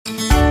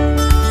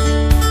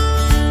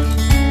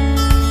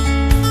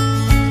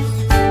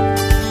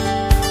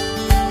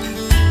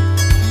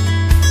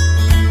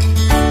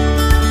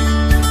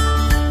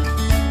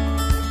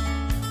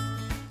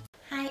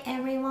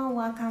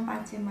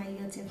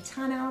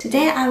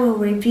Today I will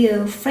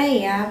review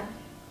Frejya,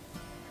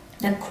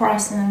 the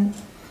croissant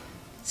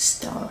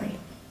story.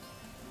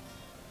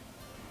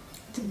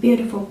 The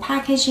beautiful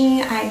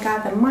packaging. I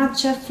got the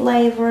matcha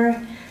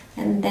flavor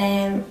and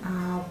then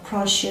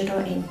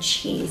prosciutto and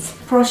cheese.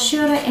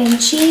 Prosciutto and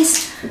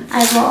cheese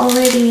I've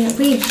already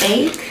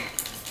rebaked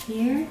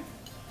here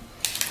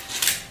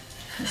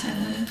because I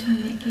wanted to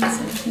make it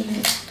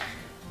something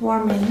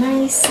warm and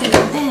nice. And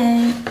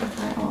then if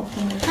I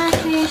open the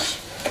package,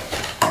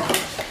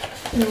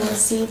 you will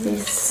see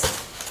this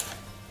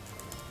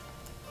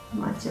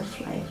matcha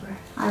flavor.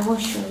 I will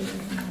show you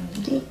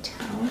in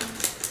detail.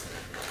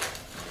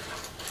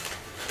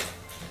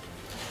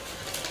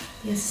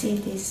 You see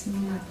this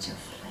matcha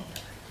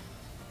flavor.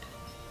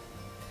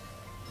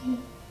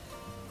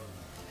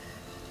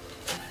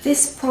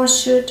 This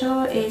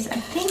prosciutto is, I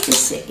think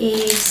this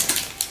is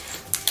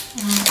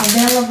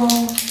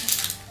available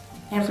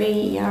every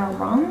year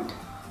round.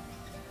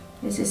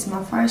 This is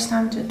my first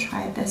time to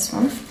try this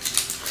one.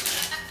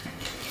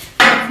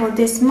 For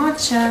this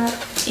matcha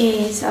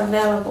is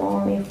available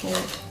only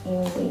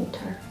in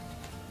winter.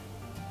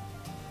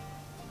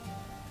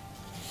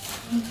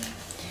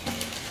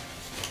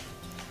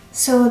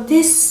 So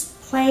this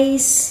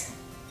place, I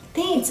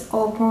think it's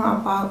open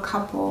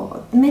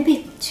about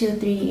maybe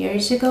 2-3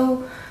 years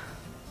ago.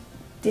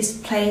 This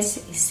place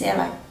is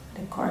like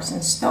the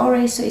croissant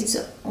story, so it's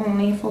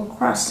only for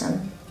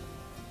croissant.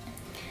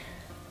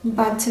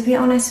 But to be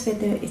honest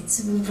with you,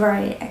 it's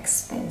very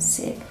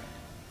expensive,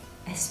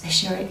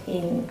 especially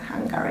in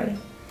Hungary.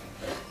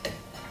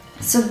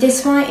 So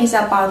this one is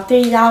about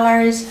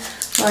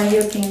 $3, where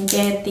you can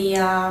get the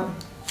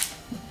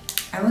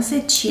I would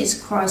say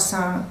cheese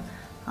croissant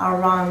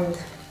around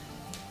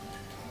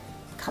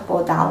a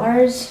couple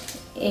dollars.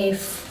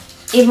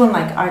 If even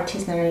like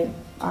artisanal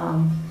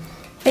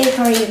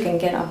bakery, you can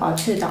get about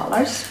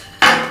 $2.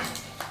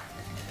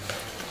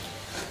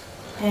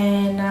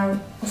 And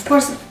of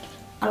course,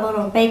 a lot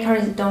of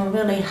bakeries don't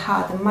really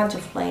have the matcha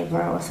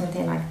flavor or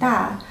something like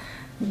that.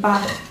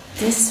 But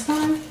this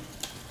one,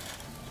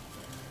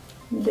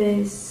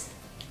 this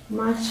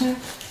matcha,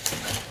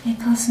 it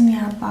cost me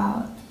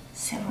about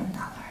 $7.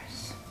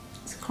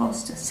 It's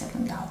close to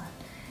 $7.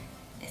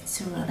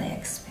 It's really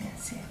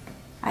expensive.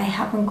 I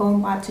haven't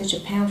gone back to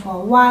Japan for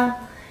a while.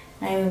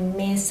 I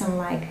miss some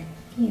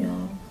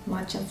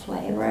matcha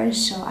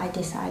flavors, so I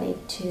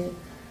decided to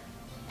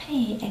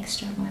pay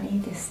extra money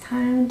this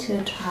time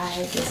to try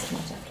this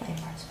matcha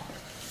flavor as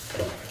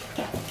well.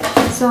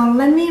 Okay, so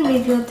let me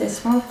review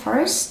this one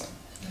first.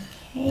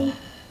 Okay.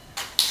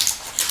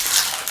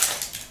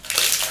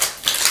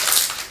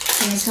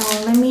 Okay, so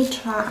let me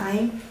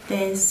try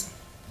this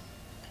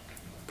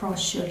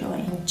prosciutto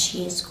and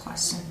cheese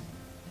croissant.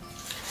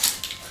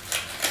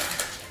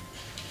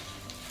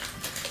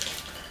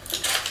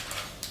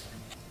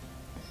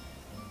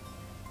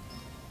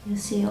 You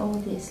see all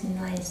these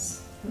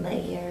nice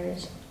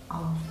layers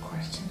of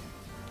croissant.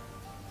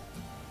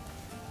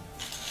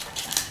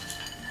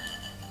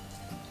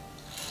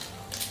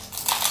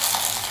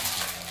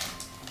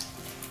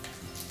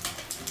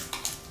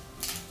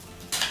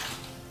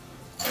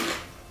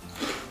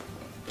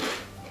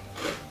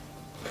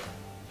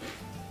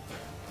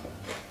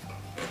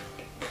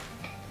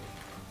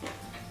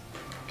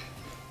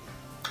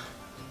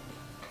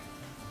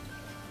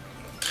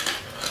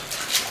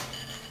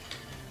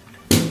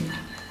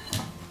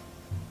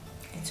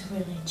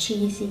 Really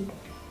cheesy.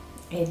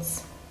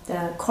 It's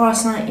the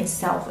croissant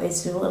itself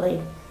is really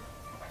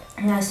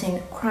nice and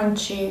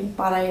crunchy,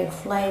 buttery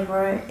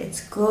flavor.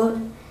 It's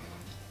good.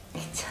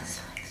 It's just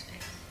so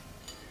expensive.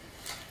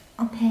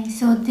 Okay,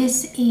 so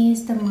this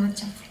is the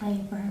matcha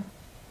flavor.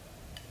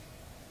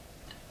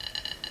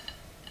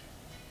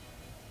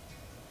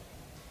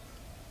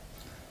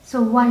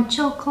 So white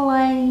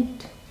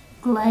chocolate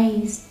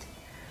glazed,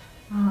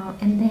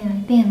 and then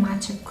I think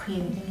matcha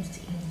cream is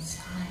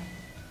inside.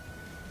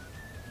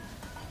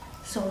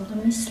 So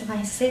let me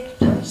slice it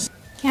first.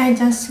 Yeah, I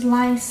just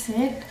slice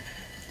it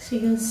so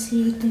you'll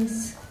see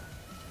this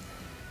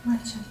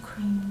matcha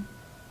cream.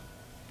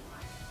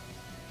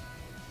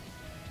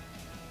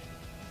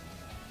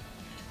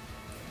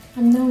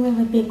 I'm not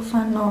really a big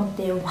fan of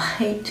the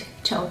white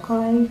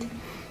chocolate,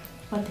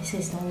 but this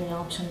is the only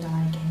option that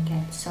I can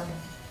get, so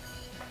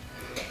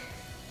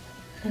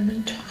let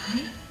me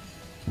try.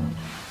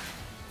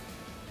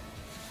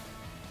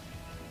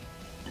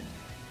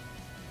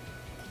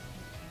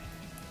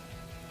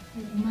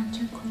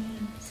 Matcha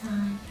cream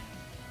inside.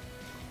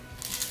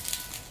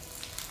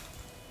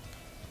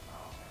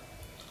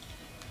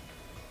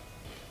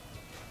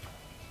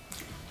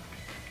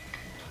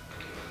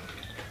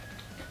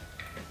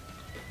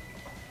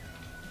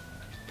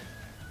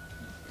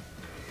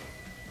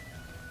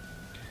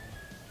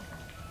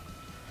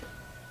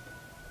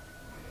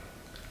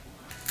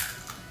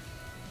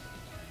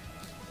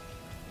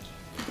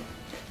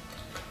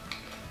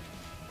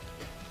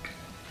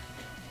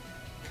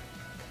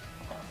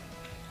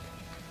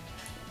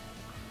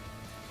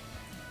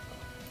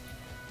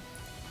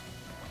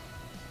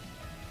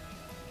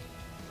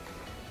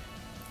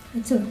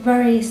 It's a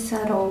very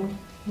subtle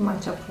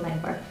matcha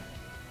flavor.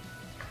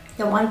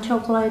 The white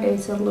chocolate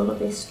is a little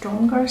bit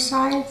stronger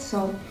side,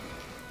 so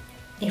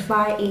if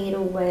I eat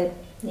with,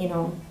 you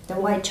know, the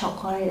white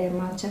chocolate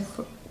and matcha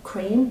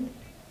cream,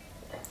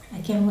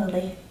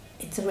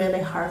 it's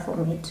really hard for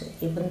me to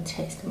even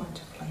taste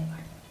matcha flavor.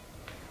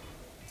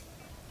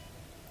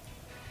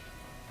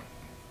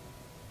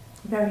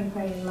 Very,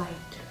 very light.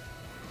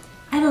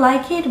 I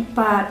like it,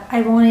 but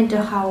I wanted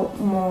to have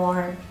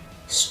more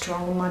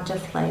strong matcha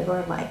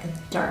flavor, like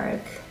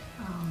dark,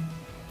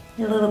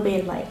 a little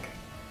bit like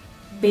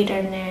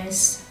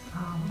bitterness,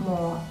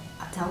 more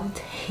adult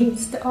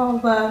taste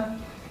of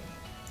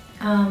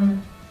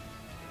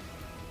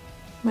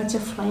matcha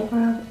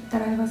flavor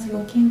that I was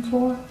looking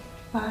for,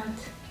 but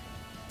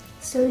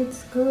still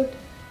it's good.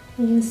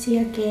 And you see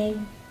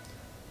again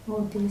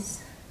all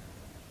this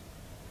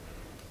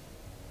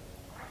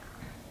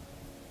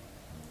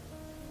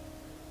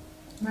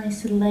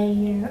nice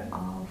layer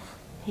of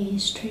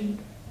pastry.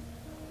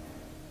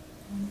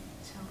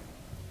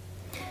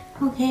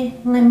 So, okay,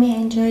 let me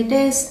enjoy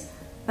this.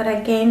 But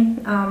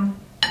again,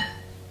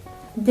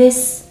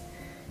 this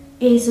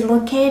is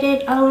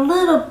located a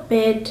little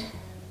bit,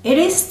 it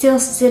is still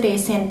city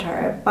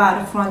center,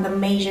 but from the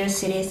major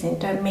city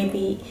center,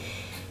 maybe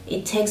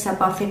it takes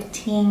about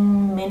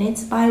 15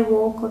 minutes by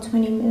walk or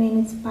 20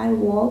 minutes by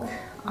walk.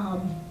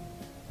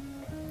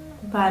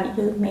 But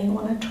you may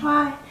want to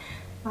try.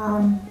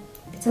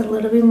 It's a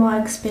little bit more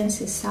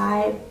expensive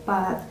side,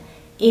 but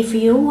if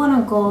you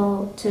want to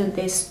go to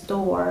this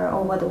store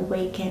over the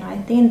weekend, I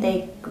think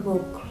they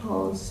will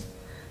close.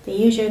 They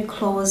usually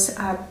close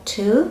at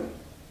 2.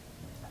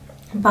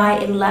 By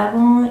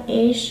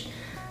 11-ish,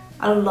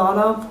 a lot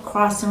of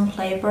croissant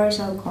flavors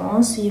are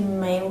gone, so you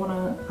may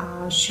want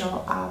to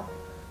show up,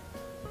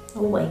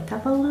 wake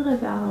up a little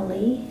bit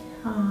early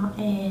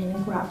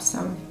and grab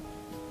some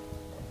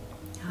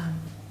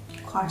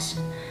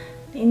croissant.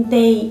 And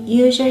they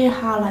usually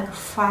have like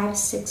 5,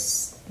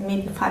 6,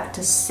 maybe 5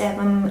 to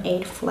 7,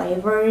 8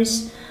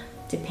 flavors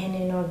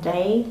depending on the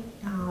day,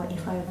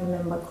 if I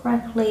remember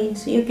correctly.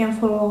 So you can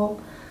follow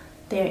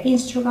their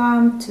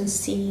Instagram to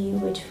see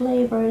which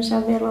flavors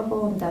are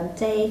available on that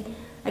day.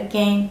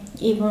 Again,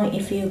 even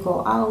if you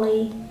go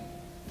early,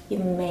 you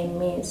may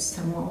miss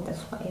some of the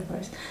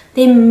flavors.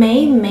 They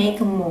may make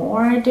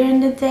more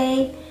during the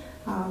day,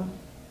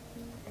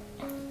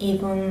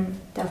 even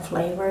the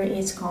flavor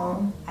is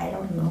gone, I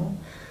don't know,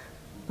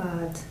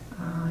 but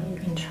you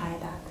can try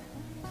that.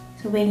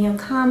 So when you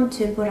come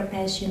to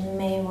Budapest, you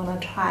may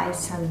want to try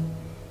some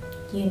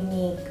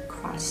unique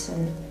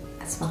croissant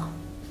as well.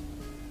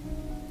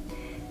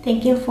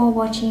 Thank you for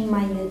watching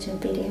my YouTube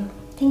video.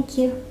 Thank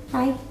you.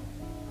 Bye.